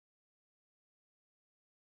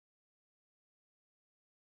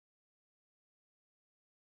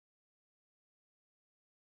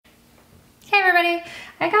everybody.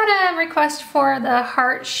 I got a request for the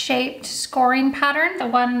heart-shaped scoring pattern, the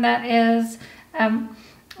one that is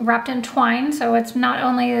wrapped in twine. So it's not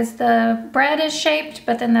only is the bread is shaped,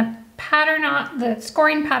 but then the pattern on the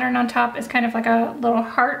scoring pattern on top is kind of like a little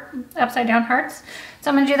heart, upside down hearts. So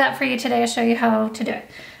I'm gonna do that for you today. I'll show you how to do it.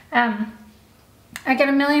 I get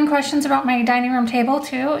a million questions about my dining room table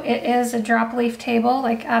too. It is a drop leaf table,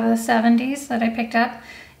 like out of the 70s that I picked up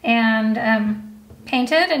and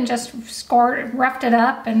painted and just roughed it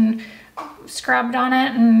up and scrubbed on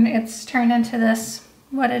it, and it's turned into this,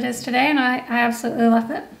 what it is today, and I absolutely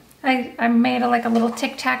love it. I made like a little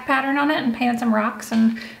tic-tac pattern on it and painted some rocks,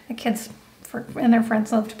 and the kids and their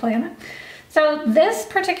friends love to play on it. So this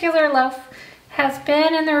particular loaf has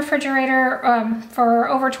been in the refrigerator for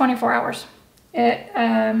over 24 hours.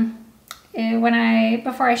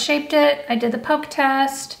 Before I shaped it, I did the poke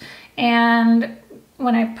test, and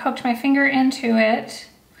when I poked my finger into it,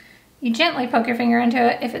 you gently poke your finger into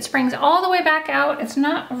it. If it springs all the way back out, it's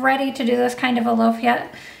not ready to do this kind of a loaf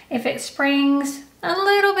yet. If it springs a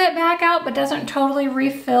little bit back out but doesn't totally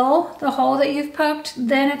refill the hole that you've poked,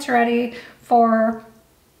 then it's ready for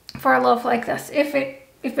a loaf like this. If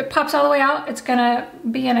it pops all the way out, it's gonna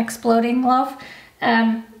be an exploding loaf,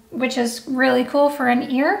 which is really cool for an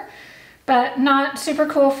ear, but not super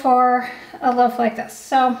cool for a loaf like this.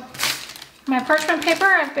 So my parchment paper,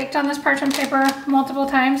 I've baked on this parchment paper multiple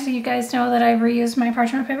times, so you guys know that I reuse my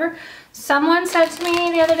parchment paper. Someone said to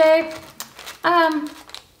me the other day,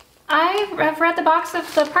 I've read the box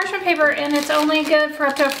of the parchment paper and it's only good for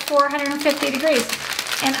up to 450 degrees.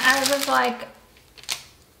 And I was like,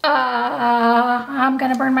 I'm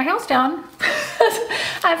gonna burn my house down.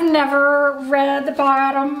 I've never read the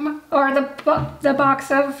bottom or the box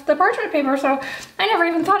of the parchment paper, so I never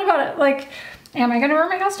even thought about it. Like, am I gonna burn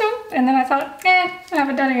my house down? And then I thought, I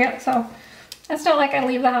haven't done it yet, so it's not like I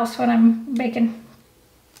leave the house when I'm baking.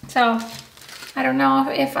 So I don't know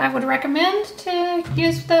if I would recommend to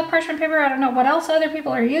use the parchment paper. I don't know what else other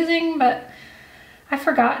people are using, but I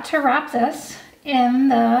forgot to wrap this in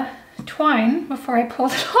the twine before I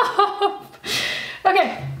pulled it off.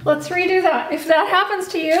 Okay, let's redo that. If that happens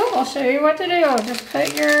to you, I'll show you what to do. Just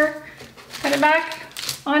put it back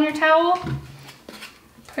on your towel,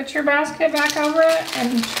 put your basket back over it,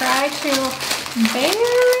 and try to very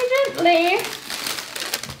gently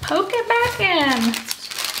poke it back in.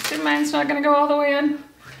 See, mine's not gonna go all the way in.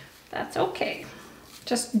 That's okay.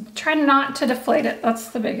 Just try not to deflate it. That's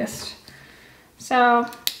the biggest. So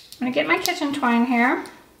I'm gonna get my kitchen twine here.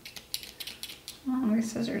 Oh,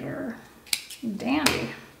 these scissors are dandy.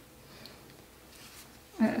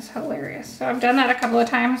 That is hilarious. So I've done that a couple of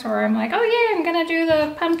times where I'm like, oh yeah, I'm gonna do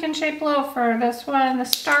the pumpkin shaped loaf or this one, the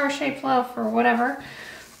star shaped loaf or whatever.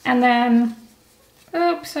 And then,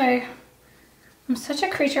 oops, I'm such a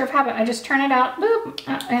creature of habit. I just turn it out, boop,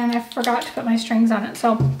 and I forgot to put my strings on it.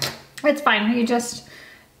 So it's fine. You just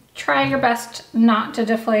try your best not to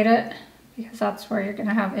deflate it, because that's where you're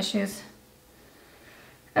gonna have issues.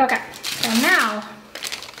 Okay, so now,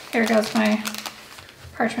 here goes my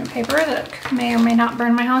parchment paper that may or may not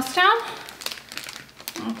burn my house down.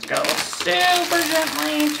 Let's go super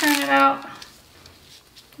gently, turn it out.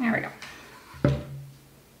 There we go.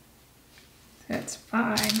 It's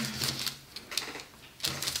fine.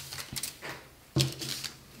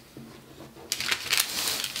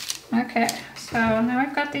 Okay, so now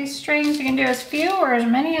I've got these strings. You can do as few or as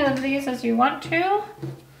many of these as you want to.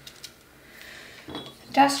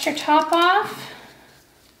 Dust your top off.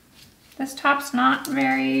 This top's not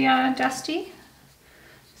very dusty,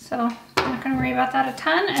 so I'm not going to worry about that a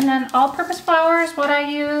ton. And then all-purpose flour is what I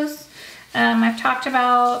use. I've talked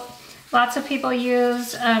about, lots of people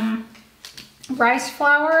use rice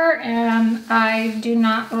flour, and I do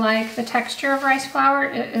not like the texture of rice flour.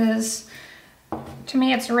 It is, to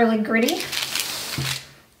me, it's really gritty,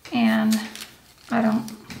 and I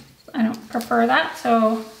don't prefer that.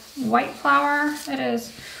 So white flour it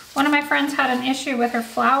is. One of my friends had an issue with her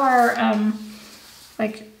flour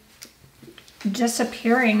like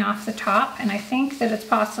disappearing off the top, and I think that it's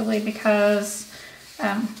possibly because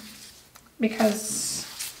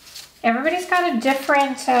everybody's got a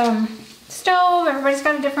different stove, everybody's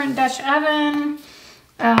got a different Dutch oven,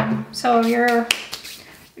 so your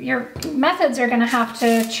methods are going to have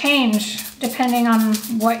to change depending on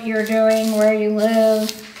what you're doing, where you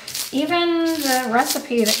live. Even the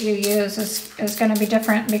recipe that you use is going to be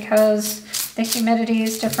different because the humidity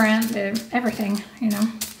is different, everything, you know.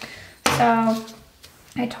 So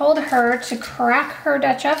I told her to crack her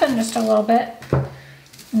Dutch oven just a little bit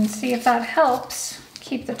and see if that helps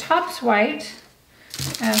keep the tops white,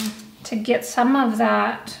 to get some of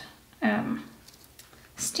that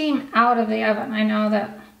steam out of the oven. I know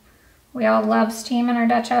that we all love steam in our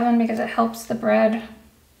Dutch oven because it helps the bread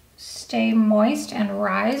stay moist and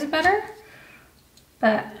rise better.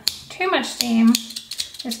 But too much steam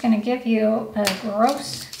is going to give you a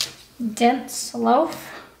gross, dense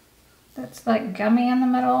loaf that's like gummy in the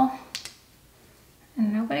middle.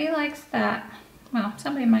 And nobody likes that. Well,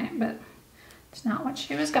 somebody might, but it's not what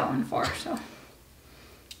she was going for, so.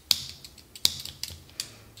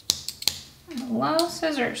 Hello,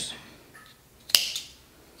 scissors.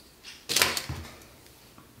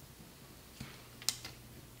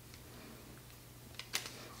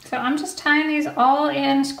 So I'm just tying these all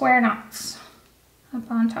in square knots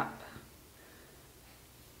up on top.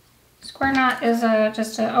 Square knot is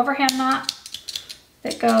just an overhand knot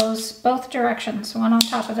that goes both directions, one on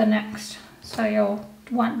top of the next. So you'll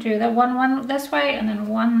want to do the one this way and then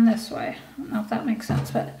one this way. I don't know if that makes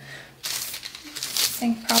sense, but I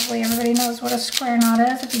think probably everybody knows what a square knot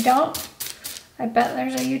is. If you don't, I bet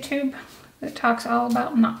there's a YouTube that talks all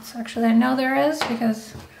about knots. Actually, I know there is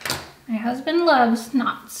because my husband loves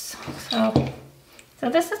knots. So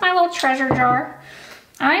this is my little treasure jar.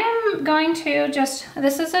 I am going to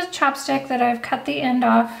this is a chopstick that I've cut the end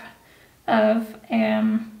off of,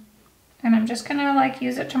 and I'm just gonna like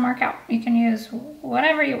use it to mark out. You can use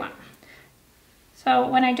whatever you want. So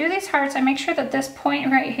when I do these hearts, I make sure that this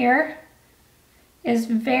point right here is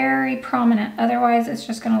very prominent. Otherwise, it's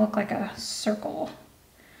just gonna look like a circle.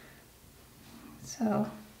 So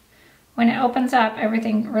when it opens up,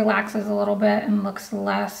 everything relaxes a little bit and looks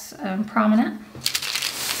less prominent.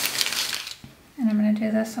 And I'm gonna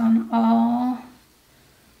do this on all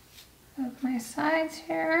of my sides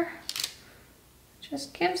here.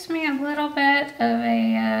 Just gives me a little bit of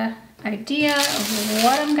a idea of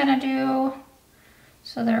what I'm gonna do.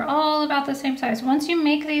 So they're all about the same size. Once you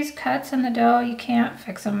make these cuts in the dough, you can't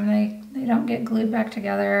fix them. They don't get glued back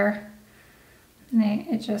together.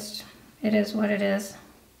 It is what it is.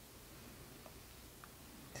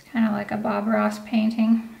 It's kind of like a Bob Ross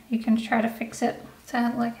painting. You can try to fix it. It's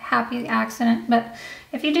a like happy accident, but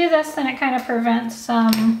if you do this, then it kind of prevents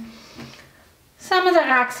some of the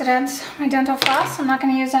accidents. My dental floss, I'm not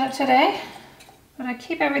going to use that today, but I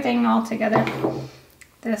keep everything all together.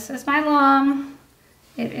 This is my lom.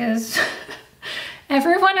 It is,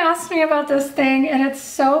 everyone asks me about this thing and it's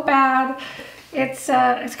so bad. It's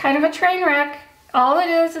kind of a train wreck. All it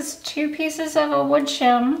is 2 pieces of a wood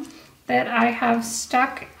shim that I have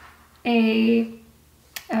stuck a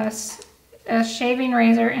shaving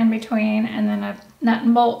razor in between and then a nut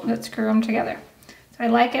and bolt that screw them together. So I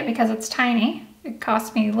like it because it's tiny. It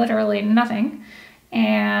costs me literally nothing.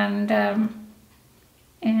 And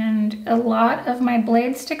a lot of my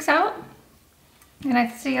blade sticks out. And I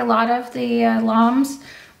see a lot of the loms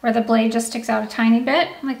where the blade just sticks out a tiny bit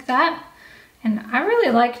like that. And I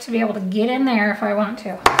really like to be able to get in there if I want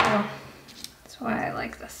to. So that's why I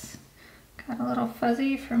like this. Got a little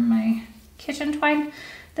fuzzy from my kitchen twine.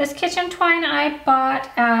 This kitchen twine I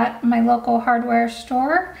bought at my local hardware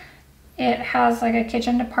store. It has like a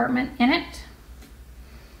kitchen department in it.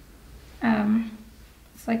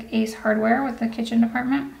 It's like Ace Hardware with the kitchen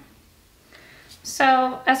department.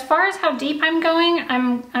 So as far as how deep I'm going,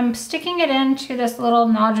 I'm sticking it into this little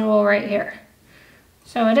nodule right here.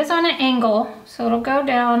 So it is on an angle, so it'll go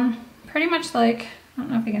down pretty much like, I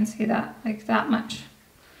don't know if you can see that, like that much.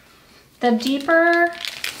 The deeper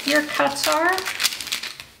your cuts are,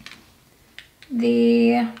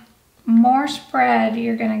 the more spread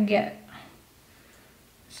you're gonna get.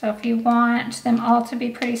 So if you want them all to be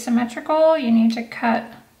pretty symmetrical, you need to cut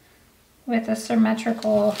with a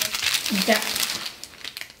symmetrical depth.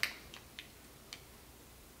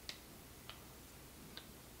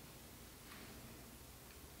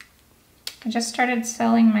 I just started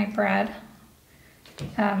selling my bread.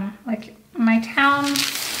 Like my town,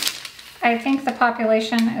 I think the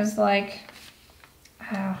population is like,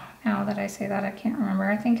 now that I say that, I can't remember.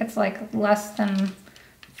 I think it's like less than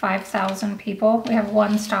 5,000 people. We have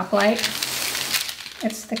one stoplight.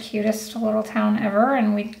 It's the cutest little town ever.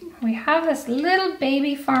 And we have this little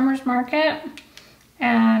baby farmer's market.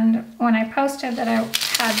 And when I posted that I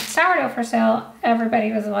had sourdough for sale,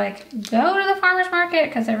 everybody was like, go to the farmer's market,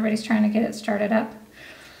 because everybody's trying to get it started up.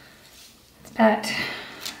 But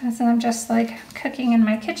as I'm just like cooking in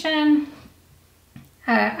my kitchen,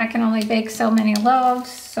 I can only bake so many loaves,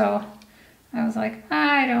 so I was like,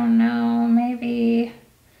 I don't know, maybe,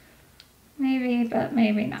 but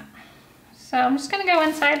maybe not. So I'm just gonna go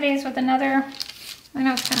inside these with another, I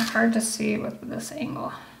know it's kind of hard to see with this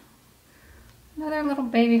angle. Another little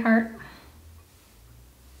baby heart.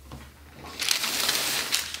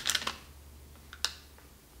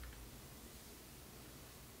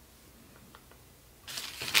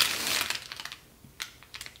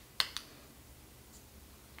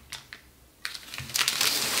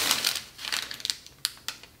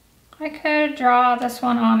 I could draw this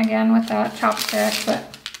one on again with that chopstick,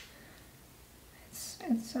 but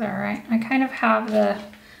it's all right. I kind of have the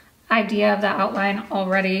idea of the outline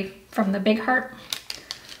already from the big heart.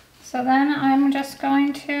 So then I'm just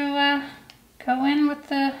going to go in with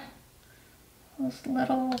those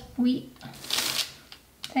little wheat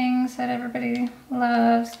things that everybody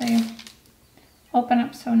loves. They open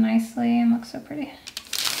up so nicely and look so pretty.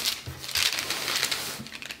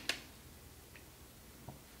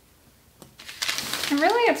 And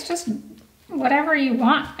really it's just whatever you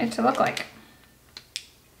want it to look like.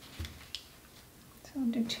 So I'll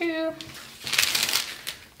do 2.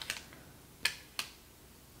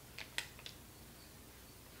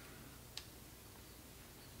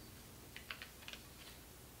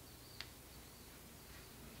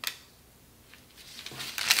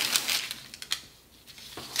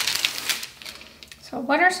 So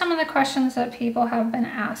what are some of the questions that people have been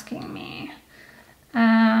asking me?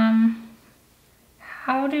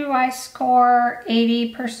 How do I score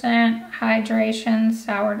 80% hydration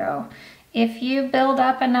sourdough? If you build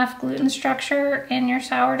up enough gluten structure in your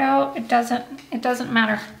sourdough, it doesn't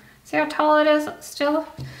matter. See how tall it is still?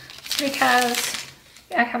 It's because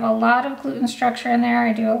I have a lot of gluten structure in there.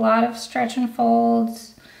 I do a lot of stretch and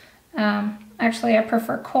folds. Actually, I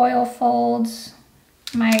prefer coil folds.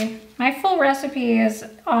 My full recipe is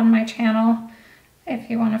on my channel if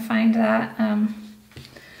you want to find that.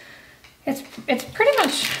 It's pretty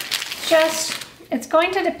much just, it's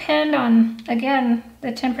going to depend on, again,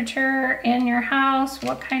 the temperature in your house,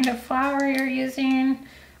 what kind of flour you're using.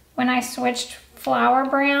 When I switched flour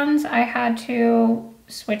brands, I had to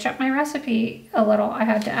switch up my recipe a little. I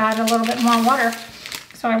had to add a little bit more water.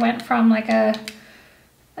 So I went from like a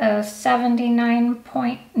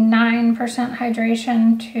 79.9%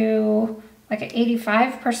 hydration to like an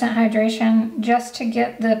 85% hydration just to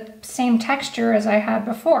get the same texture as I had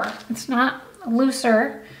before. It's not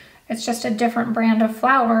looser, it's just a different brand of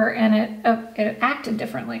flour, and it acted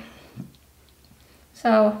differently.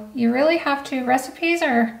 So you really have to, recipes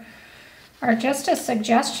are just a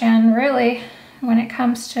suggestion really when it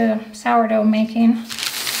comes to sourdough making.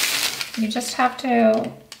 You just have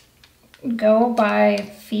to go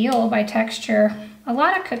by feel, by texture. A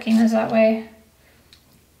lot of cooking is that way.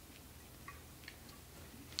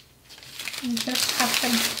 You just have to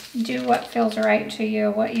do what feels right to you,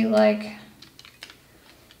 what you like.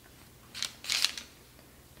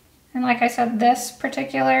 And like I said, this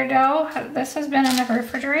particular dough, this has been in the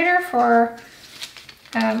refrigerator for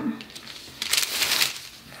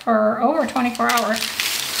over 24 hours.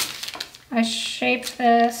 I shaped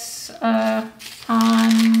this on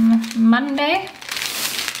Monday,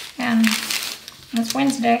 and it's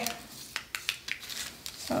Wednesday,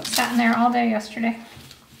 so it sat in there all day yesterday.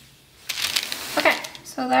 Okay,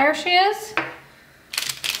 so there she is.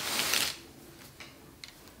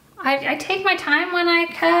 I take my time when I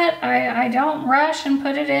cut. I don't rush and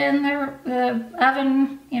put it in the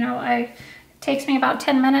oven. You know, it takes me about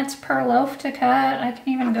 10 minutes per loaf to cut. I can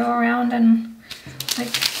even go around and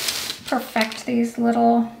like perfect these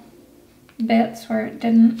little bits where it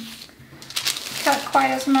didn't cut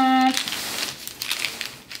quite as much.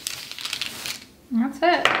 And that's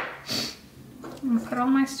it. I'm gonna put all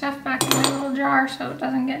my stuff back in my little jar so it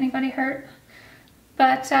doesn't get anybody hurt.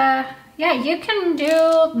 But yeah, you can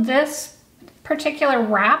do this particular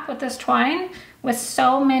wrap with this twine with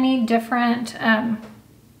so many different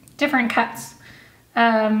cuts.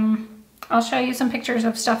 I'll show you some pictures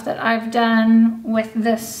of stuff that I've done with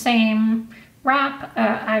this same wrap.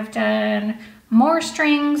 I've done more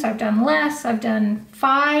strings, I've done less, I've done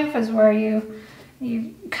 5 is where you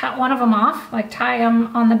cut one of them off, like tie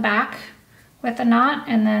them on the back with a knot,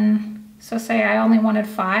 and then, so say I only wanted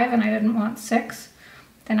 5 and I didn't want 6,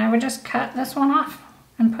 then I would just cut this one off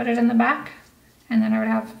and put it in the back, and then I would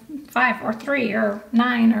have 5 or 3 or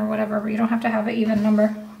 9 or whatever, but you don't have to have an even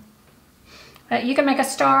number. But you can make a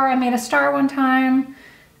star. I made a star one time.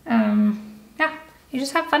 Yeah, you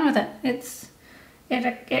just have fun with it.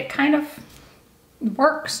 It kind of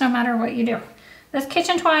works no matter what you do. This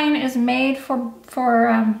kitchen twine is made for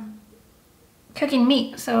cooking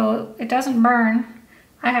meat, so it doesn't burn.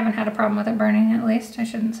 I haven't had a problem with it burning, at least. I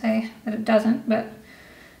shouldn't say that it doesn't, but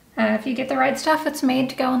if you get the right stuff, it's made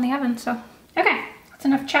to go in the oven. So, okay, that's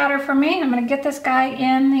enough chatter from me. I'm gonna get this guy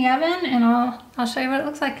in the oven, and I'll show you what it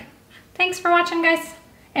looks like. Thanks for watching, guys,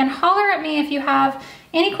 and holler at me if you have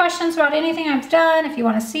any questions about anything I've done, if you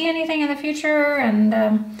want to see anything in the future, and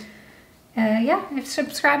yeah,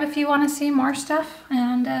 subscribe if you want to see more stuff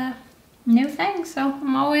and new things. So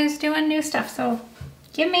I'm always doing new stuff, so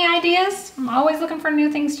give me ideas. I'm always looking for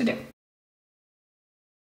new things to do.